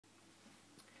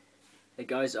Hey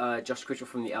guys, Josh Critchell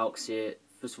from the Elks here.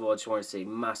 First of all, I just want to say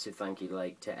massive thank you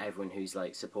to everyone who's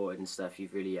supported and stuff.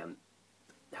 You've really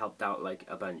helped out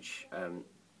a bunch.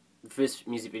 The first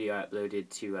music video I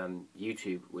uploaded to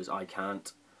YouTube was I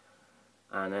Can't,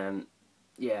 and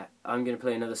yeah, I'm gonna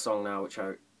play another song now which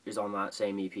is on that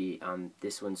same EP, and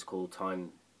this one's called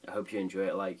Time. I hope you enjoy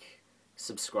it.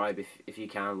 Subscribe if you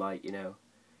can.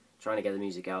 Trying to get the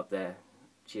music out there.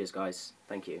 Cheers, guys.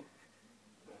 Thank you.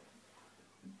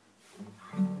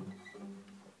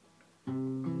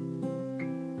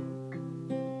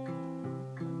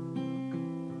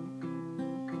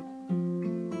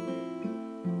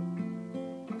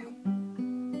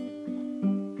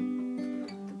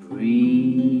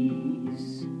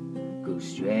 Breeze goes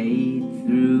straight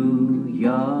through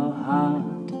your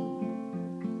heart.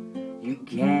 You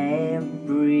can't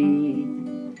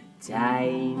breathe.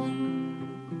 Time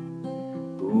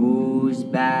goes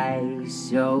by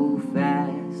so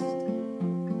fast,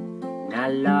 and I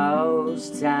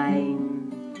lost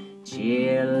time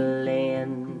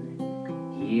chilling,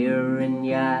 hearing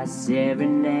your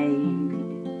serenade.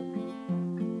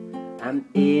 I'm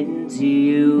into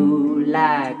you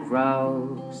like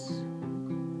rose,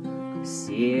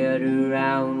 sit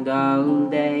around all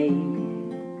day.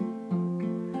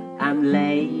 I'm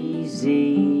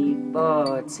lazy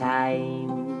for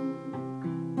time.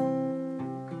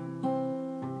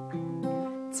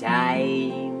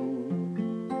 Time,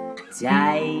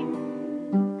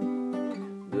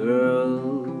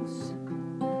 girls,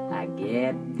 I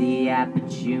get the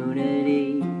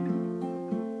opportunity,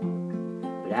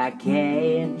 but I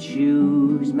can't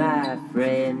choose my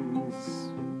friends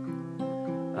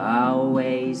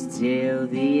always till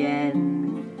the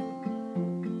end.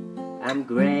 I'm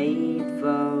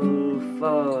grateful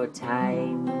for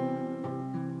time.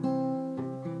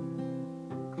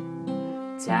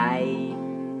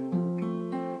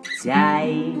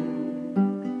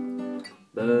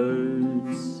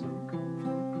 Birds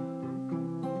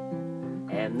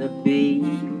and the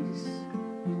bees,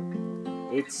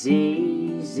 it's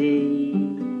easy